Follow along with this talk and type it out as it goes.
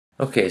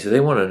Okay, so they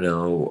want to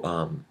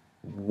know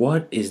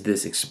what is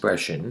this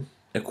expression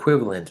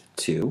equivalent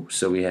to?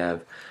 So we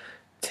have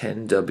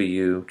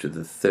 10w to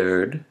the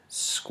third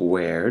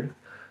squared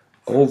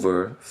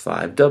over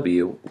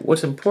 5w.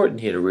 What's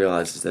important here to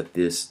realize is that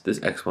this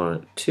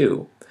exponent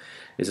 2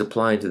 is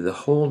applying to the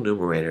whole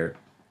numerator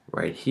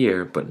right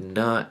here, but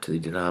not to the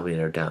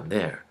denominator down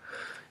there.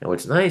 And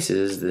what's nice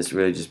is this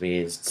really just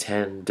means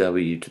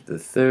 10w to the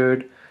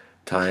third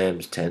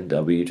times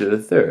 10w to the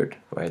third,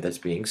 right? That's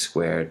being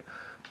squared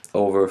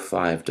over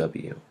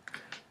 5w.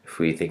 If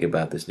we think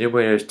about this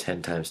numerator,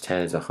 10 times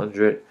 10 is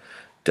 100.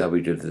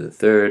 W to the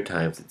third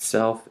times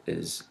itself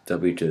is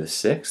w to the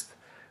sixth.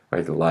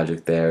 Right, the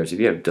logic there is if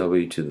you have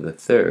w to the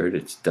third,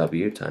 it's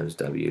w times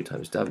w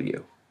times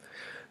w.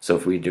 So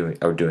if we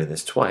are doing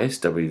this twice,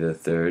 w to the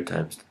third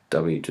times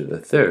w to the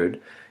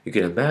third, you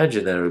can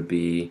imagine that it would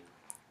be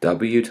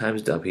w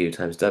times w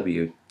times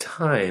w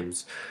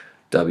times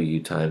w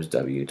times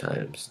w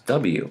times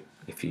w.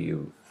 If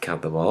you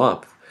count them all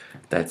up,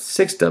 that's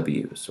 6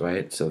 w's,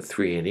 right? So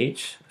 3 in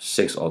each,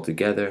 6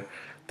 altogether.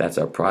 That's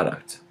our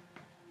product.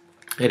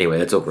 Anyway,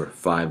 that's over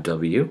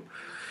 5w,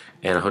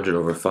 and 100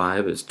 over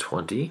 5 is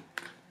 20.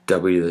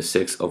 W to the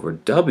 6th over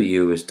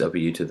w is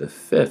w to the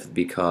 5th,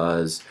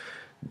 because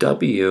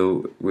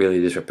w really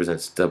just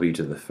represents w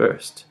to the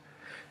first.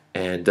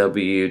 And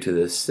w to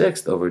the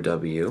 6th over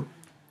w,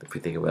 if we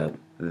think about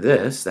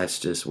this, that's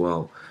just,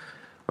 well,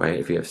 right,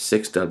 if you have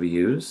 6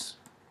 w's,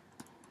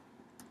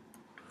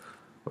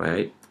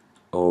 right,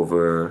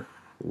 over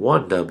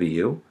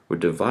 1w, we're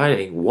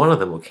dividing, one of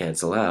them will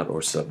cancel out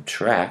or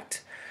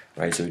subtract,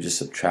 right? So we just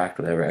subtract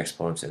whatever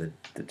exponents in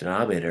the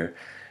denominator,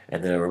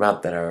 and the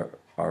amount that are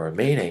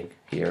remaining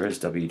here is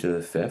w to the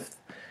 5th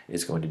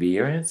is going to be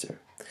your answer.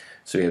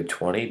 So we have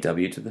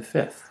 20w to the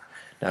 5th.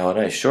 Now a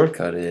nice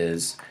shortcut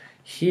is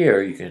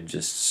here you can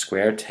just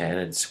square 10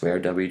 and square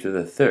w to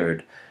the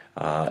third,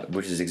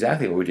 which is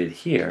exactly what we did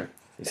here,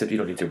 except you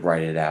don't need to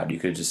write it out. You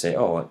could just say,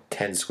 oh,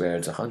 10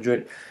 squared is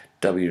 100,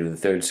 w to the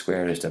third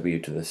squared is w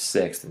to the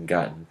sixth, and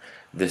gotten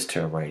this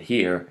term right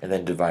here, and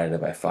then divided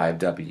it by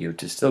 5w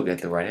to still get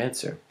the right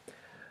answer.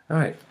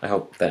 Alright, I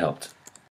hope that helped.